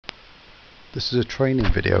This is a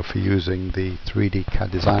training video for using the 3D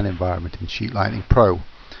CAD design environment in Sheet Lightning Pro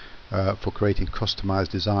for creating customized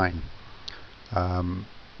design.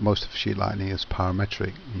 Most of Sheet Lightning is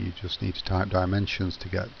parametric. You just need to type dimensions to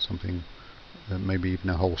get something, maybe even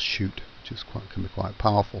a whole shoot, which is can be quite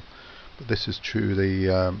powerful. But this is truly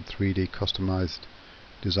 3D customized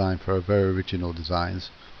design for very original designs.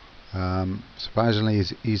 Surprisingly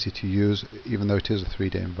is easy to use, even though it is a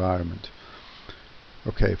 3D environment.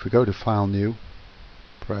 Okay, if we go to File, New,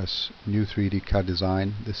 press New 3D CAD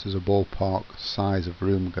Design. This is a ballpark size of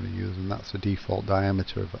room we're going to use, and that's the default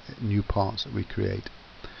diameter of new parts that we create.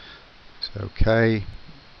 So OK,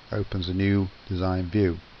 opens a new design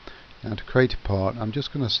view. Now to create a part, I'm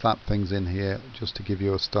just going to slap things in here just to give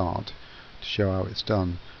you a start to show how it's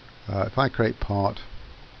done. If I create part,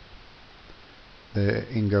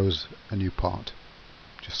 in goes a new part.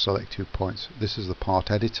 Just select 2 points. This is the part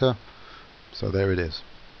editor. So there it is.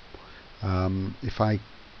 If I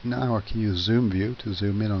can use zoom view to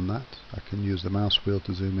zoom in on that. I can use the mouse wheel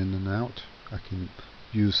to zoom in and out. I can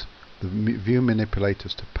use the view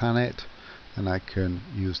manipulators to pan it, and I can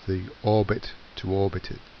use the orbit to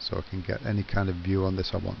orbit it, so I can get any kind of view on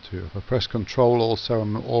this I want to. If I press Control also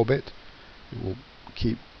on orbit, it will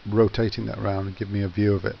keep rotating that around and give me a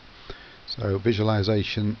view of it. So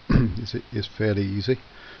visualization is fairly easy.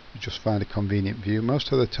 You just find a convenient view.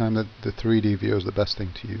 Most of the time the 3D view is the best thing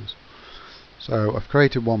to use. So I've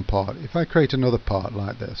created one part. If I create another part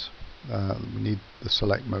like this, we need the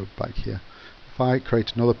select mode back here. If I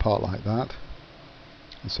create another part like that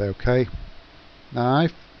and say OK, now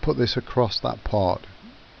I've put this across that part.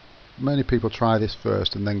 Many people try this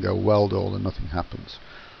first and then go weld all and nothing happens,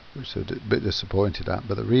 which I'm a bit disappointed at,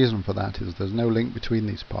 but the reason for that is there's no link between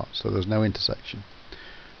these parts, so there's no intersection.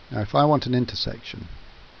 Now if I want an intersection,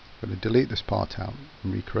 I'm going to delete this part out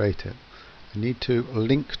and recreate it. I need to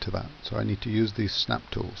link to that, so I need to use these snap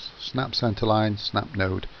tools. Snap center line, snap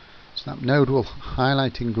node. Snap node will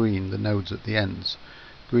highlight in green the nodes at the ends.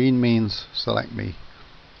 Green means select me.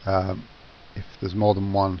 If there's more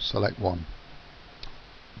than one, select one.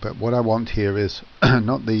 But what I want here is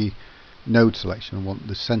not the node selection, I want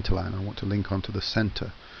the center line. I want to link onto the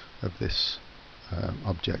center of this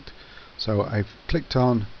object. So I've clicked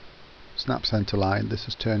on snap center line. This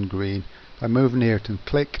has turned green. If I move near it and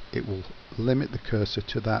click, it will limit the cursor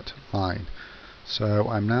to that line. So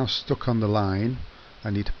I'm now stuck on the line.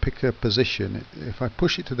 I need to pick a position. If I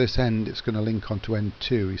push it to this end, it's going to link onto end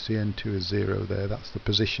 2. You see end 2 is 0 there. That's the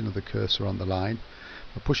position of the cursor on the line.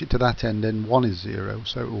 If I push it to that end, end 1 is 0,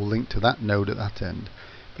 so it will link to that node at that end.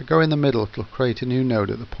 If I go in the middle, it will create a new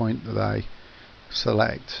node at the point that I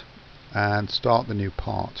select and start the new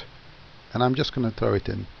part. And I'm just going to throw it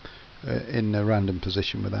in a random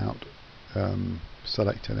position without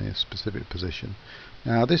selecting a specific position.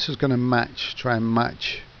 Now this is going to try and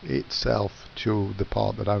match itself to the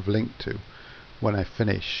part that I've linked to when I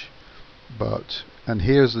finish. And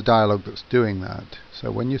here's the dialog that's doing that.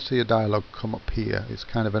 So when you see a dialog come up here, it's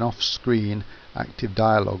kind of an off-screen active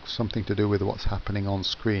dialog, something to do with what's happening on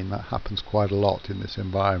screen. That happens quite a lot in this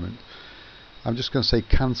environment. I'm just going to say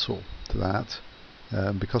cancel to that.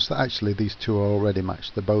 Because actually these two are already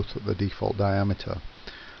matched, they're both at the default diameter.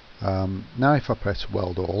 Now if I press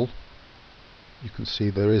weld all, you can see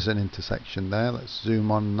there is an intersection there. Let's zoom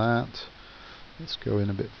on that. Let's go in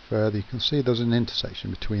a bit further. You can see there's an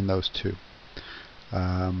intersection between those two.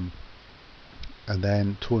 And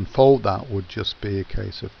then to unfold that would just be a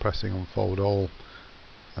case of pressing unfold all,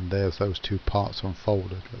 and there's those two parts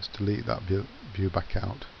unfolded. Let's delete that view back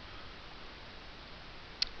out.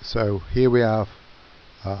 So here we have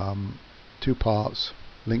two parts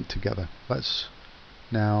linked together. Let's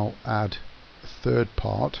now add a third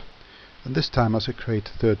part, and this time as I create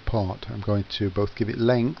a third part, I'm going to both give it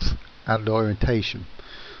length and orientation.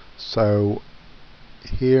 So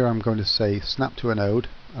here I'm going to say snap to a node,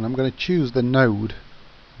 and I'm going to choose the node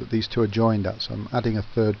that these two are joined at. So I'm adding a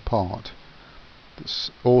third part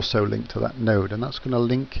that's also linked to that node, and that's going to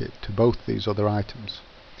link it to both these other items.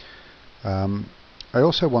 I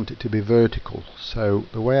also want it to be vertical, so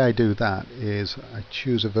the way I do that is I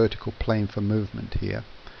choose a vertical plane for movement here,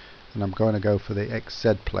 and I'm going to go for the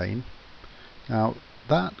XZ plane. Now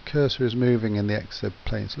that cursor is moving in the XZ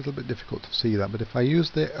plane. It's a little bit difficult to see that, but if I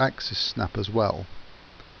use the axis snap as well,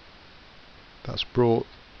 that's brought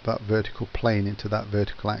that vertical plane into that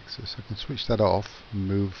vertical axis. I can switch that off and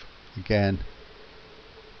move again.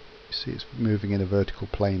 You see it's moving in a vertical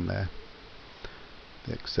plane there,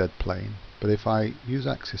 the XZ plane. But if I use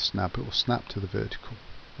axis snap, it will snap to the vertical,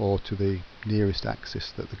 or to the nearest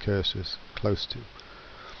axis that the cursor is close to.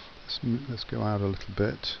 Let's go out a little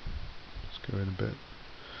bit. Let's go in a bit.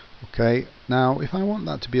 Okay, now if I want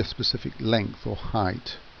that to be a specific length or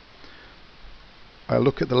height, I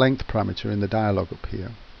look at the length parameter in the dialog up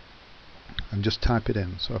here and just type it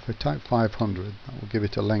in. So if I type 500, that will give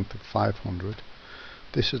it a length of 500.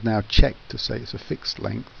 This is now checked to say it's a fixed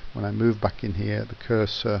length. When I move back in here, the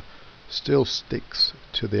cursor still sticks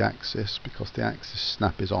to the axis because the axis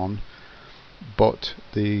snap is on, but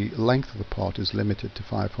the length of the part is limited to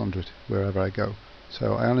 500 wherever I go.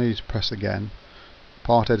 So I only need to press again.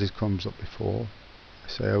 Part edit comes up before. I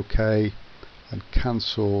say OK and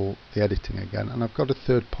cancel the editing again, and I've got a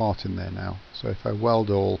third part in there now. So if I weld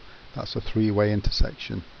all, that's a three-way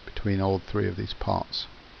intersection between all three of these parts.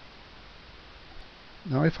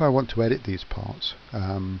 Now if I want to edit these parts,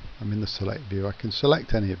 I'm in the select view, I can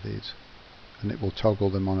select any of these and it will toggle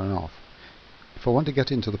them on and off. If I want to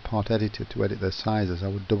get into the part editor to edit their sizes, I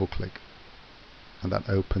would double click and that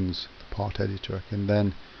opens the part editor. I can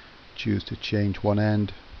then choose to change one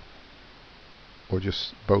end or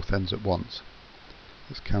just both ends at once.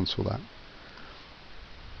 Let's cancel that.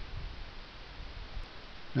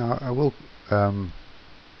 Now I will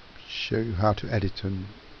show you how to edit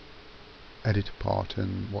a part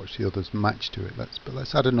and watch the others match to it.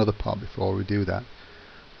 Let's add another part before we do that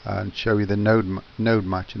and show you the node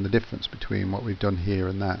match and the difference between what we've done here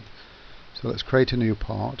and that. So let's create a new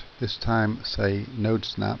part, this time say node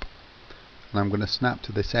snap, and I'm going to snap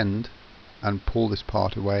to this end and pull this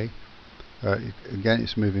part away. Again,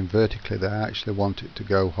 it's moving vertically there. I actually want it to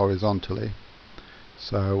go horizontally,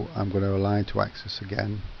 so I'm going to align to axis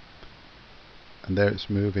again, and there it's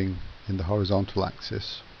moving in the horizontal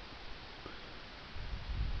axis.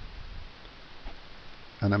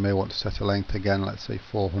 And I may want to set a length again, let's say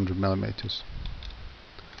 400 millimeters.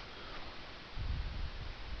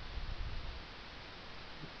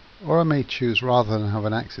 Or I may choose, rather than have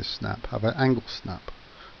an axis snap, have an angle snap,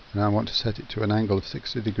 and I want to set it to an angle of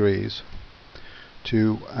 60 degrees.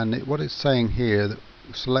 What it's saying here, that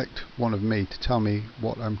select one of me to tell me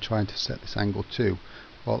what I'm trying to set this angle to.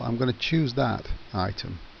 Well, I'm going to choose that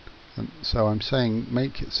item, and so I'm saying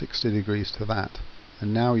make it 60 degrees to that,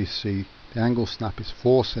 and now you see the angle snap is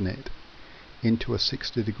forcing it into a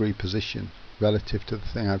 60 degree position relative to the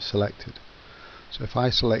thing I've selected. So if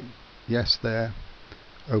I select yes there,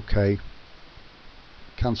 OK,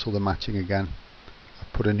 cancel the matching again,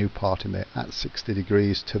 I've put a new part in there at 60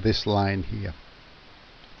 degrees to this line here.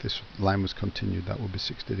 If this line was continued, that would be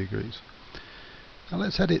 60 degrees. Now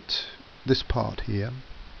let's edit this part here,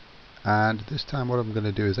 and this time what I'm going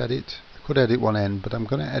to do is edit. I could edit one end, but I'm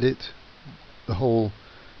going to edit the whole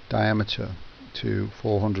diameter to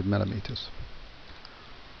 400 millimeters.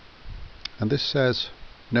 And this says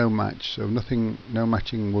no match, so no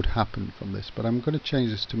matching would happen from this, but I'm going to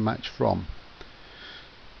change this to match from.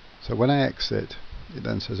 So when I exit, it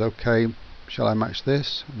then says OK, shall I match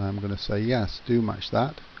this? And I'm going to say yes, do match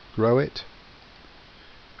that, grow it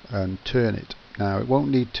and turn it. Now it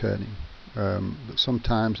won't need turning, but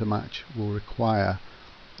sometimes a match will require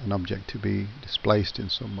an object to be displaced in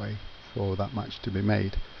some way for that match to be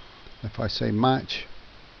made. If I say match,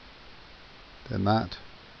 then that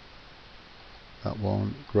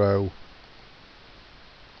one, grow,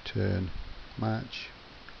 turn, match,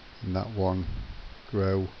 and that one,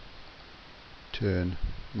 grow, turn,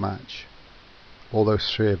 match. All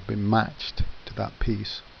those three have been matched to that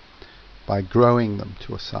piece by growing them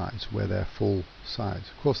to a size where they're full size.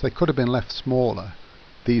 Of course, they could have been left smaller,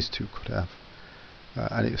 these two could have,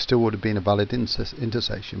 and it still would have been a valid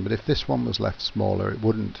intersection, but if this one was left smaller, it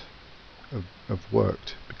wouldn't have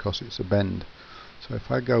worked because it's a bend. So if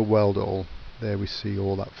I go weld all, there we see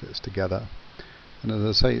all that fits together. And as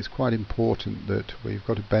I say, it's quite important that where you've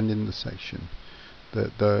got a bend in the section,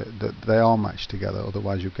 that they are matched together,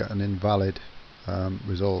 otherwise you get an invalid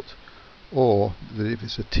result. Or that if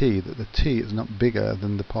it's a T, that the T is not bigger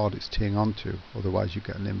than the part it's teeing onto, otherwise you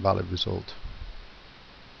get an invalid result.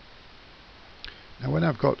 Now when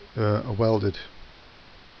I've got a welded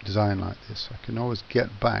design like this, I can always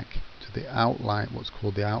get back to the outline, what's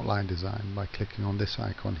called the outline design, by clicking on this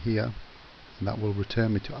icon here, and that will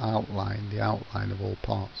return me to outline, the outline of all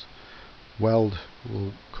parts. Weld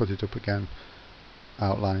will cut it up again,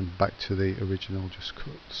 outline back to the original, just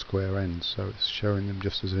cut square ends, so it's showing them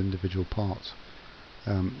just as individual parts.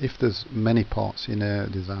 If there's many parts in a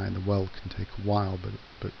design, the weld can take a while,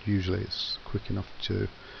 but usually it's quick enough to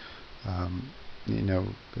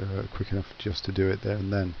quick enough just to do it there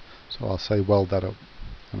and then. So I'll say weld that up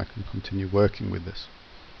and I can continue working with this.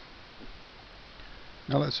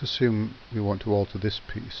 Now let's assume we want to alter this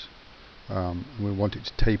piece and we want it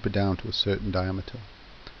to taper down to a certain diameter.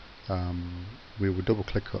 We will double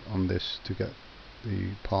click on this to get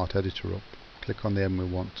the part editor up, click on the end we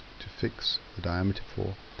want fix the diameter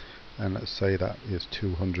for, and let's say that is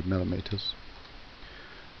 200 millimeters.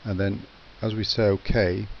 And then as we say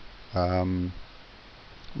OK,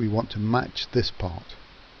 we want to match this part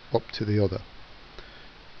up to the other.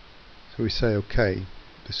 So we say OK,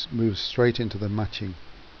 this moves straight into the matching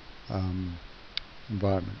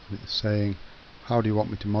environment, and it's saying, how do you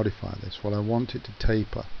want me to modify this? Well, I want it to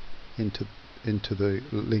taper into the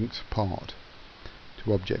linked part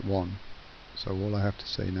to object 1. So all I have to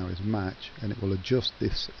say now is match, and it will adjust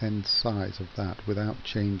this end size of that without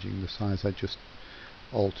changing the size I just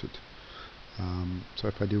altered. So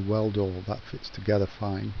if I do weld all, that fits together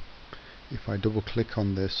fine. If I double click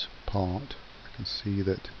on this part, I can see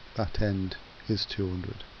that that end is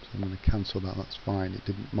 200. So I'm going to cancel that, that's fine. It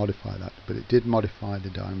didn't modify that, but it did modify the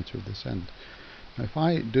diameter of this end. Now if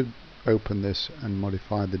I did open this and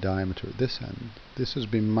modify the diameter at this end, this has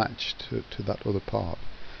been matched to that other part.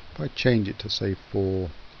 If I change it to say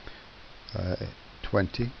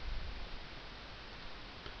 420,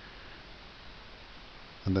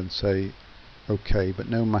 and then say OK, but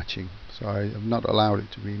no matching, so I have not allowed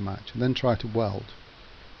it to rematch, and then try to weld,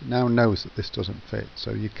 it now knows that this doesn't fit,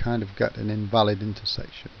 so you kind of get an invalid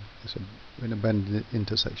intersection. It's in a bend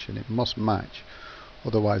intersection, it must match,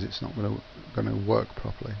 otherwise it's not going to work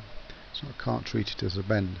properly, so I can't treat it as a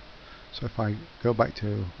bend. So if I go back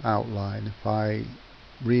to outline, if I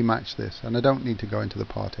rematch this, and I don't need to go into the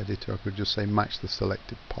part editor, I could just say match the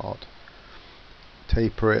selected part,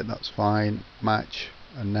 taper it, that's fine, match,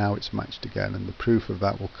 and now it's matched again, and the proof of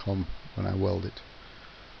that will come when I weld it.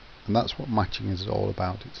 And that's what matching is all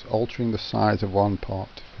about. It's altering the size of one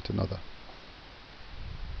part to fit another.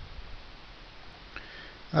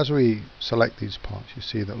 As we select these parts, you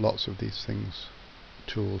see that lots of these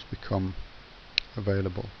tools become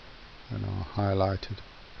available and are highlighted.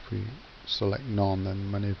 If we select none,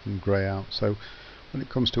 then many of them grey out. So when it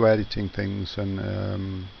comes to editing things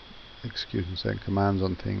and executing commands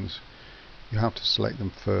on things, you have to select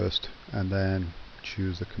them first and then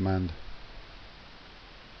choose the command.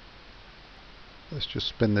 Let's just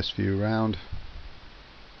spin this view around.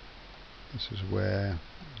 This is where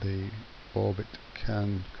the orbit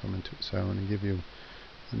can come into its own and give you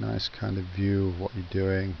a nice kind of view of what you're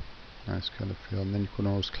doing, nice kind of feel, and then you can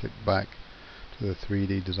always click back to the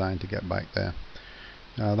 3D design to get back there.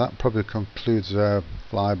 Now that probably concludes a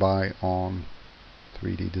flyby on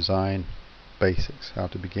 3D design basics, how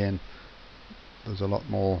to begin. There's a lot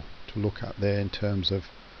more to look at there in terms of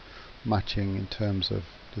matching, in terms of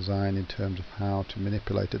design, in terms of how to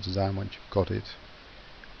manipulate a design once you've got it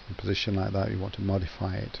in a position like that. You want to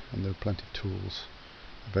modify it, and there are plenty of tools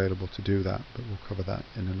available to do that, but we'll cover that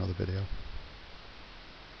in another video.